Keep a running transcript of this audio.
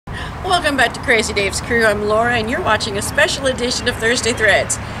Welcome back to Crazy Dave's Crew. I'm Laura and you're watching a special edition of Thursday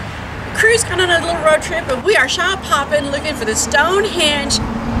Threads. The crew's gone on a little road trip and we are shop hopping looking for the Stonehenge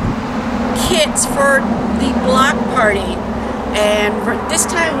kits for the block party. And this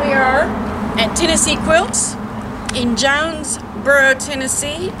time we are at Tennessee Quilts in Jonesboro,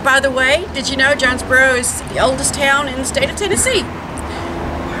 Tennessee. By the way, did you know Jonesboro is the oldest town in the state of Tennessee?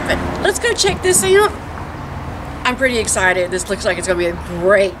 But let's go check this out. I'm pretty excited. This looks like it's going to be a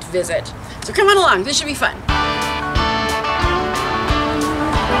great visit. So come on along. This should be fun.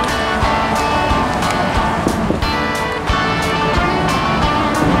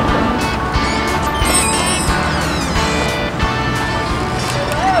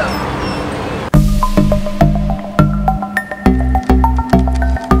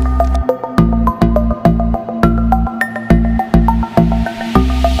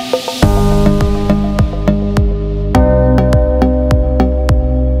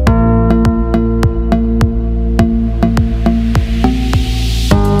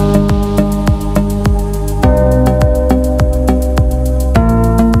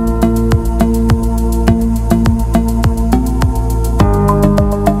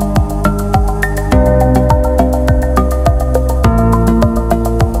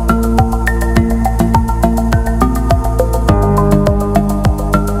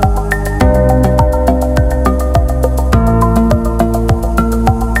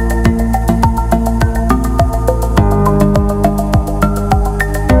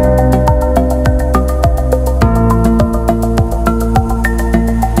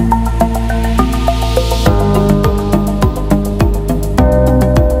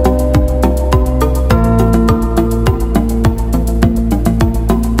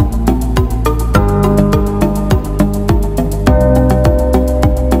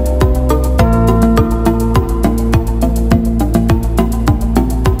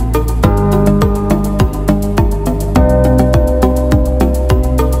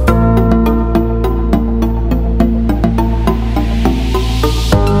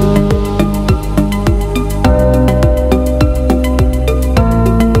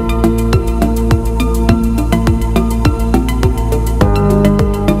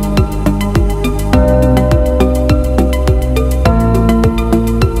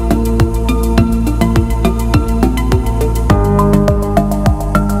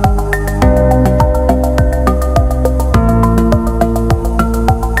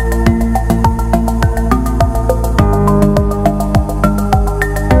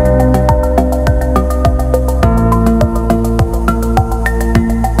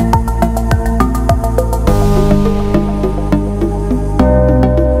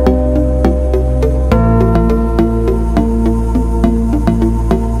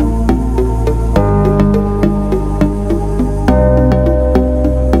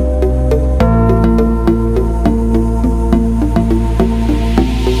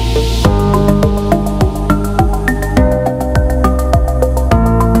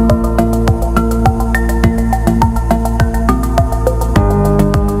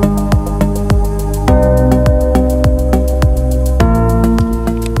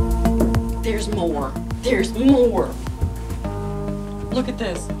 There's more. Look at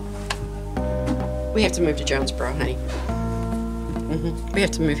this. We have to move to Jonesboro, honey. We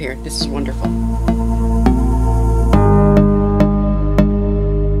have to move here. This is wonderful.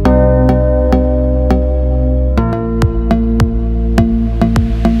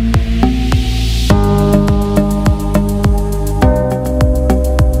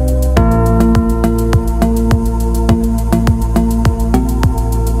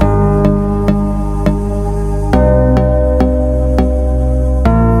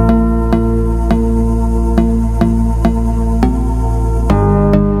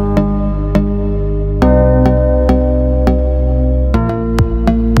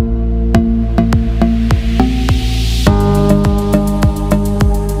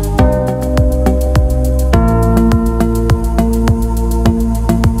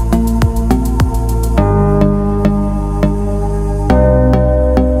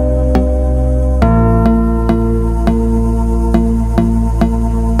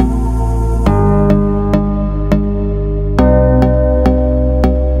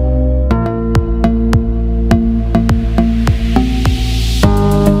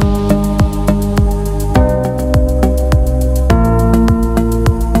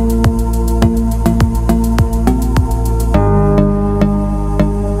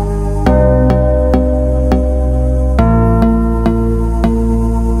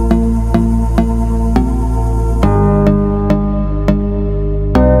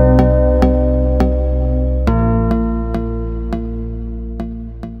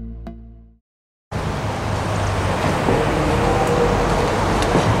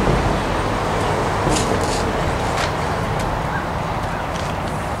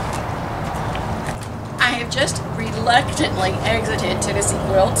 Tennessee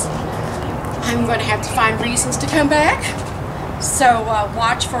Quilts. I'm going to have to find reasons to come back. So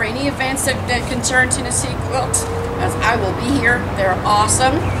watch for any events that concern Tennessee Quilts, because I will be here. They're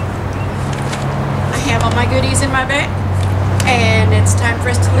awesome. I have all my goodies in my bag, and it's time for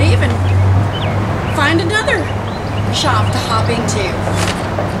us to leave and find another shop to hop into.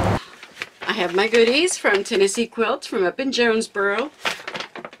 I have my goodies from Tennessee Quilts from up in Jonesboro.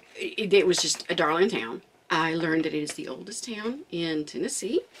 It was just a darling town. I learned that it is the oldest town in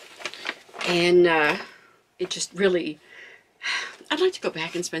Tennessee, and it just really, I'd like to go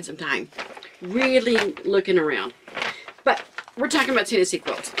back and spend some time really looking around. But we're talking about Tennessee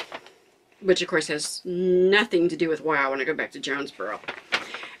Quilts, which of course has nothing to do with why I want to go back to Jonesboro.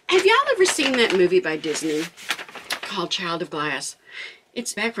 Have y'all ever seen that movie by Disney called Child of Glass?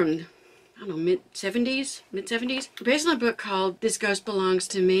 It's back from, I don't know, mid-70s? Based on a book called This Ghost Belongs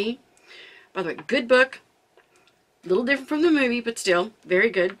to Me. By the way, good book. A little different from the movie, but still very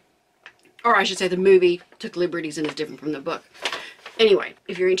good. Or I should say the movie took liberties and is different from the book. Anyway,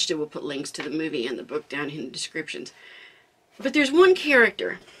 if you're interested, we'll put links to the movie and the book down in the descriptions. But there's one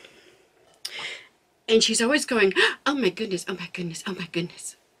character, and she's always going, oh my goodness, oh my goodness, oh my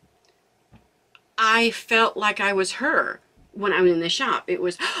goodness. I felt like I was her when I was in the shop. It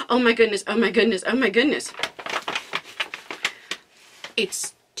was, oh my goodness, oh my goodness, oh my goodness.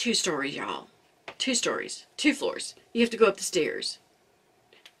 It's 2 stories, y'all. 2 stories, 2 floors. You have to go up the stairs.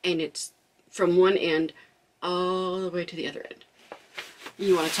 And it's from one end all the way to the other end.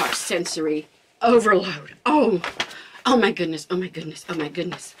 You want to talk sensory overload. Oh my goodness, oh my goodness, oh my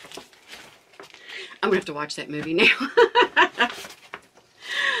goodness. I'm going to have to watch that movie now.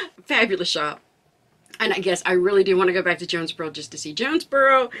 Fabulous shop. And I guess I really do want to go back to Jonesboro just to see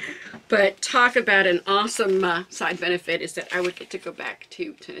Jonesboro. But talk about an awesome side benefit is that I would get to go back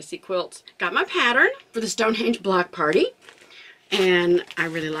to Tennessee Quilts. Got my pattern for the Stonehenge Block Party, and I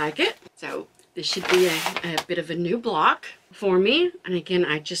really like it. So this should be a bit of a new block for me. And again,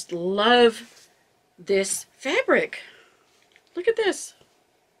 I just love this fabric. Look at this.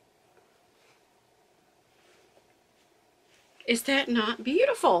 Is that not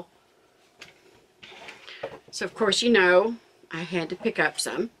beautiful? So of course, you know, I had to pick up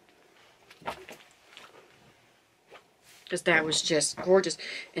some, because that was just gorgeous.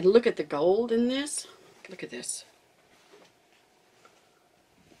 And look at the gold in this. Look at this.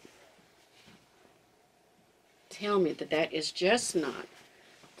 Tell me that that is just not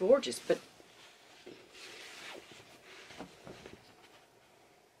gorgeous, but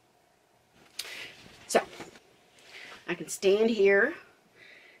so I can stand here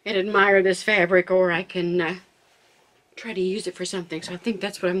and admire this fabric, or I can try to use it for something. So I think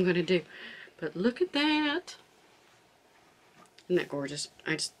that's what I'm going to do. But look at that. Isn't that gorgeous?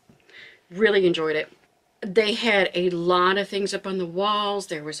 I just really enjoyed it. They had a lot of things up on the walls.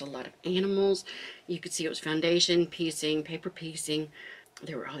 There was a lot of animals. You could see it was foundation piecing, paper piecing.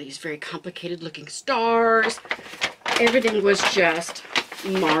 There were all these very complicated looking stars. Everything was just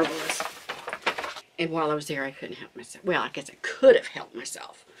marvelous. And while I was there, I couldn't help myself. Well, I guess I could have helped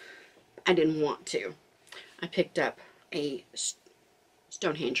myself. I didn't want to. I picked up a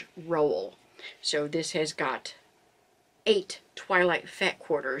Stonehenge roll. So this has got 8 Twilight Fat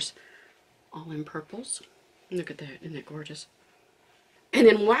Quarters, all in purples. Look at that. Isn't that gorgeous? And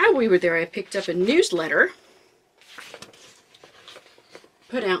then while we were there, I picked up a newsletter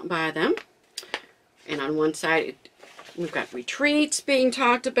put out by them. And on one side, we've got retreats being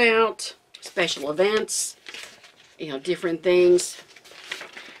talked about, special events, you know, different things.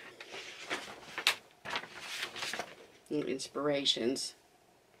 Inspirations.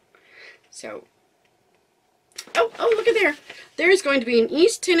 So, oh, look at there. There's going to be an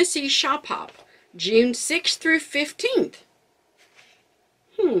East Tennessee shop hop, June 6th through 15th.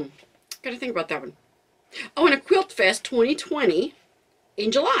 Got to think about that one. Oh, and a Quilt Fest 2020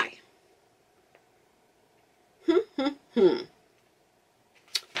 in July.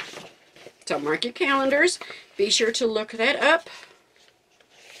 So mark your calendars. Be sure to look that up.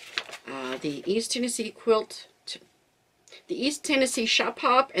 The East Tennessee Shop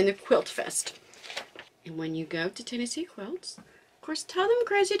Hop and the Quilt Fest. And when you go to Tennessee Quilts, of course, tell them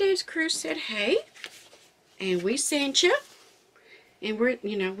Crazy Dave's crew said hey, and we sent you. And we're,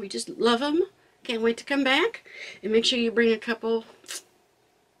 you know, we just love them. Can't wait to come back. And make sure you bring a couple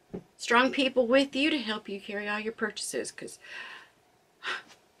strong people with you to help you carry all your purchases. Because,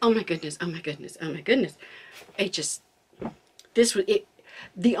 oh my goodness, oh my goodness, oh my goodness. It just, this was it.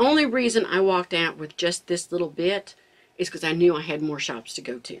 The only reason I walked out with just this little bit is because I knew I had more shops to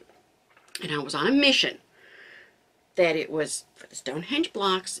go to. And I was on a mission that it was for the Stonehenge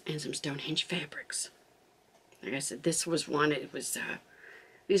blocks and some Stonehenge fabrics. Like I said, this was one. It was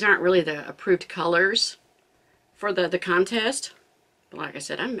these aren't really the approved colors for the contest. But like I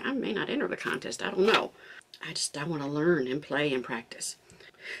said, I may not enter the contest. I don't know. I want to learn and play and practice.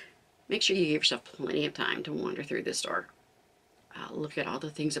 Make sure you give yourself plenty of time to wander through this store. Look at all the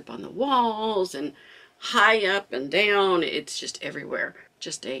things up on the walls and high up and down. It's just everywhere.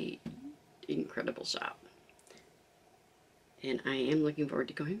 Just a incredible shop. And I am looking forward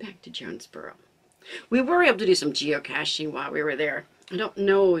to going back to Jonesboro. We were able to do some geocaching while we were there. I don't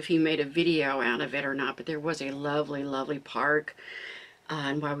know if he made a video out of it or not, but there was a lovely, lovely park.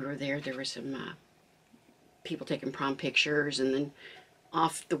 And while we were there, there were some people taking prom pictures, and then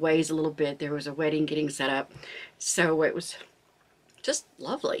off the ways a little bit, there was a wedding getting set up. So it was just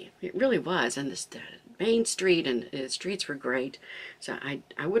lovely. It really was. And this main street and the streets were great. So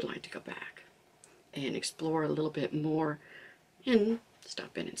I would like to go back and explore a little bit more and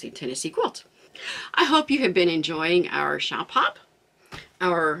stop in and see Tennessee Quilts. I hope you have been enjoying our shop hop,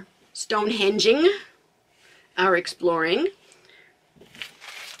 our Stonehenging, our exploring,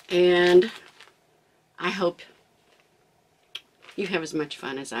 and I hope you have as much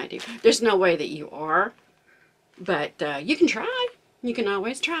fun as I do. There's no way that you are, but you can try. You can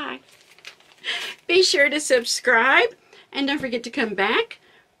always try. Be sure to subscribe, and don't forget to come back.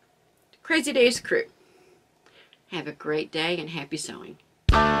 Crazy Days Crew. Have a great day and happy sewing.